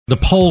the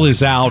poll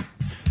is out,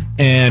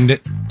 and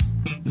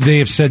they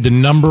have said the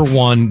number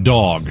one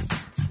dog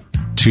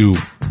to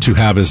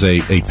have as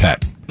a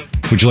pet.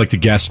 Would you like to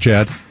guess,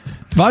 Chad?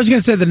 If I was going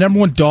to say the number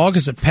one dog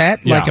is a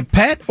pet, like a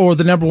pet, or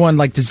the number one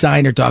like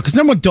designer dog? Because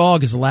number one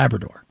dog is a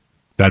Labrador.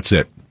 That's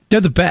it. They're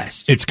the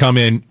best. It's come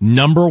in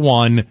number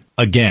one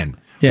again.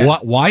 Yeah.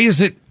 Why is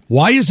it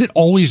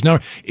always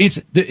number?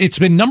 It's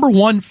been number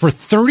one for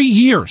 30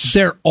 years.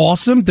 They're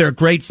awesome. They're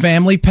great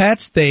family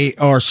pets. They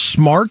are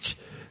smart.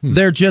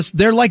 They're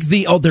like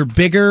they're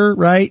bigger,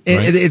 right?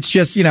 It's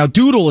just,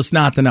 Doodle is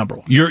not the number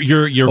one. Your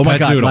oh my pet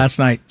God, Doodle. last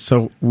night.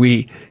 So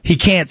he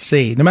can't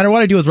see. No matter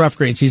what I do with rough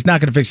greens, he's not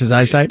going to fix his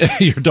eyesight.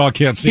 Your dog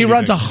can't see. He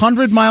runs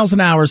 100 miles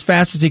an hour as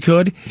fast as he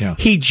could. Yeah.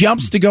 He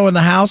jumps to go in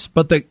the house,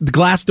 but the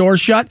glass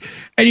door's shut,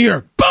 and you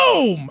hear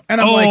boom!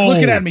 And I'm like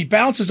looking at him. He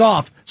bounces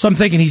off. So I'm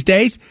thinking he's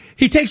dazed.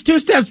 He takes 2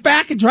 steps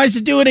back and tries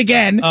to do it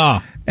again.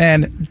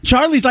 And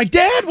Charlie's like,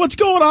 Dad, what's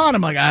going on?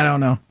 I'm like, I don't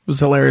know. It was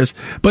hilarious.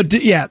 But,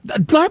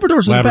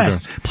 Labradors are the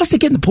best. Plus, they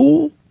get in the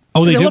pool.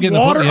 Oh, they do get in the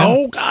water. pool? Yeah.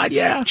 Oh, God,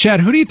 yeah. Chad,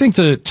 who do you think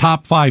the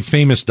top 5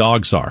 famous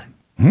dogs are?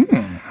 You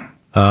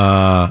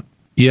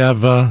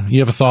have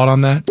a thought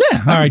on that?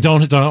 Yeah. All right,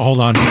 don't hold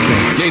on.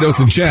 Gaydos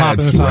and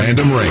Chad's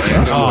Random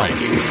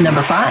Rankings.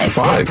 Number 5.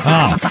 5.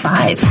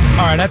 Five.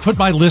 All right, I put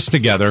my list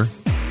together.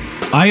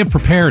 I have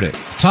prepared it.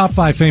 Top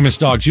 5 famous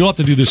dogs. You'll have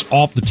to do this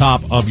off the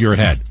top of your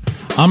head.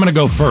 I'm going to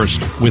go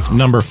first with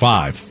number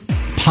 5.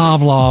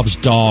 Pavlov's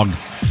dog.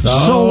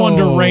 So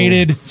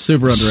underrated.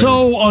 Super underrated.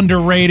 So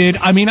underrated.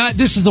 I mean,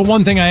 this is the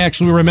one thing I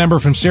actually remember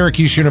from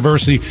Syracuse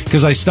University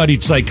because I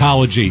studied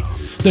psychology.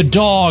 The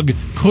dog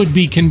could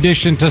be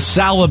conditioned to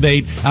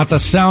salivate at the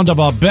sound of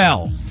a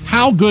bell.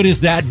 How good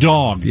is that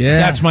dog? Yeah.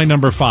 That's my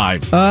number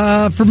 5.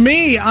 For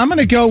me, I'm going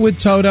to go with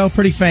Toto.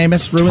 Pretty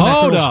famous. Ruined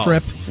that girl's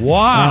trip.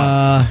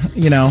 Wow.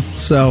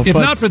 So if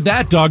not for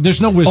that dog,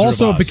 there's no Wizard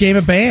also of Oz. It became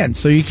a band,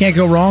 so you can't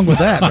go wrong with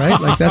that, right?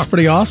 Like, that's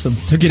pretty awesome.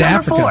 Took you to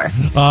Africa.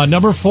 4.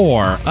 Number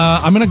 4.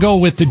 I'm going to go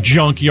with the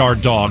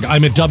Junkyard Dog.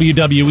 I'm a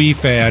WWE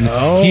fan.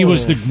 Oh. He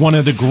was one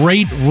of the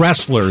great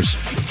wrestlers.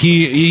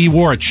 He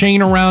wore a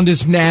chain around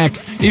his neck.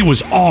 It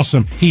was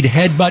awesome. He'd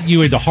headbutt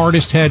you at the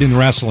hardest head in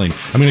wrestling.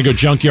 I'm going to go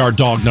Junkyard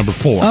Dog number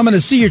 4. I'm going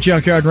to see your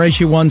Junkyard and race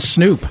you one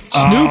Snoop.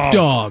 Snoop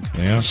Dogg.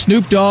 Yeah.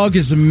 Snoop Dogg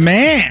is a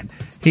man.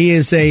 He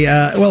is he's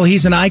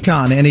an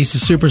icon, and he's a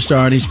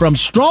superstar, and he's from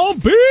Strong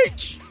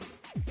Beach.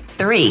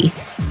 3.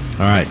 All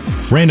right.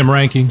 Random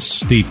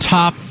rankings. The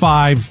top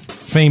 5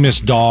 famous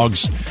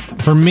dogs.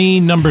 For me,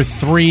 number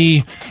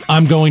 3,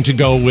 I'm going to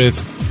go with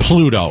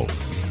Pluto.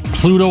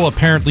 Pluto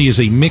apparently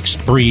is a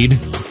mixed breed.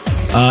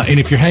 And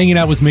if you're hanging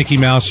out with Mickey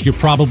Mouse, you're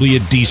probably a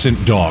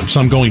decent dog. So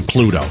I'm going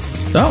Pluto.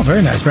 Oh,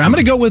 very nice. I'm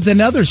going to go with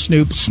another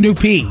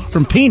Snoopy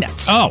from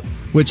Peanuts. Oh.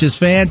 Which is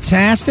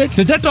fantastic.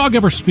 Did that dog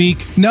ever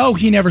speak? No,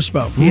 he never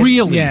spoke.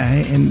 Really? Yeah,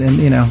 and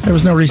there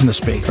was no reason to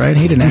speak, right?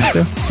 He didn't have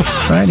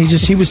to. Right?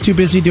 He was too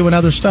busy doing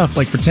other stuff,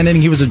 like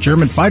pretending he was a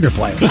German fighter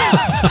pilot.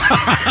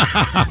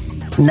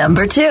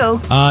 Number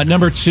 2.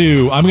 Number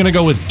 2, I'm going to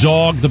go with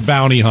Dog the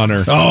Bounty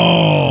Hunter.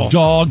 Oh.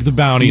 Dog the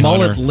Bounty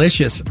Hunter.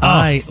 Mullet-licious.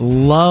 I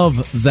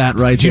love that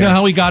right there. Do you know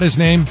how he got his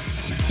name?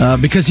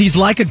 Because he's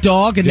like a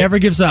dog and never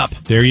gives up.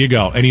 There you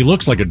go. And he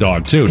looks like a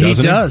dog, too,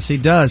 doesn't he?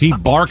 He does. He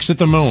barks at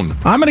the moon.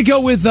 I'm going to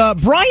go with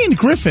Brian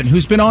Griffin,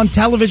 who's been on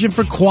television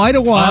for quite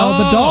a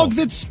while. The dog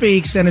that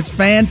speaks, and it's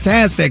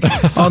fantastic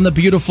on the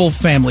beautiful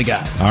Family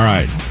Guy. All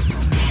right.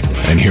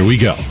 And here we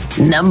go.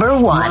 Number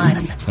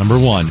 1. Number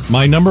 1.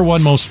 My number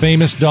 1 most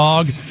famous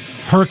dog,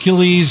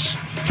 Hercules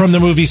from the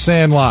movie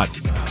Sandlot.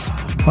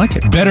 I like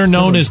it. Better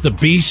known as the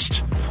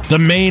Beast, the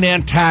main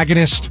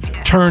antagonist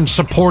turned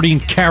supporting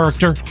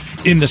character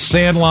in the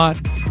Sandlot.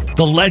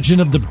 The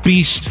legend of the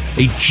Beast,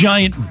 a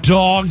giant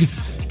dog.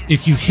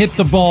 If you hit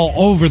the ball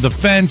over the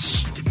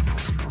fence,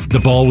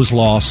 the ball was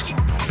lost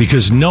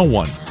because no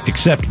one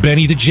except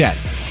Benny the Jet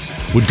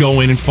would go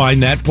in and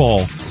find that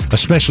ball,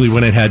 especially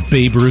when it had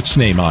Babe Ruth's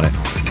name on it.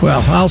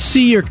 Well, I'll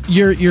see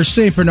your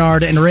St.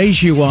 Bernard and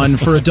raise you one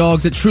for a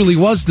dog that truly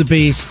was the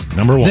Beast.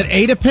 Number 1. That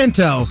ate a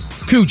Pinto,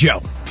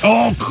 Cujo.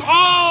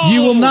 Oh!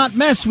 You will not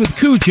mess with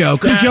Cujo.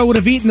 Cujo would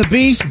have eaten the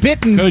Beast,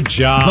 bitten Good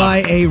job.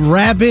 by a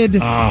rabid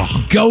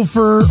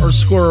gopher or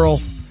squirrel.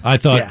 I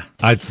thought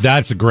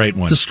that's a great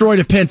one. Destroyed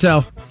a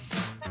Pinto.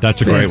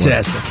 That's a great one.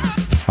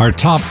 Fantastic. Our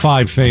top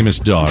 5 famous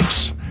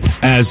dogs.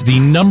 As the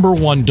number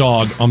 1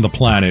 dog on the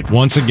planet,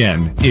 once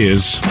again,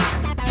 is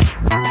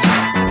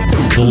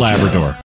the Labrador.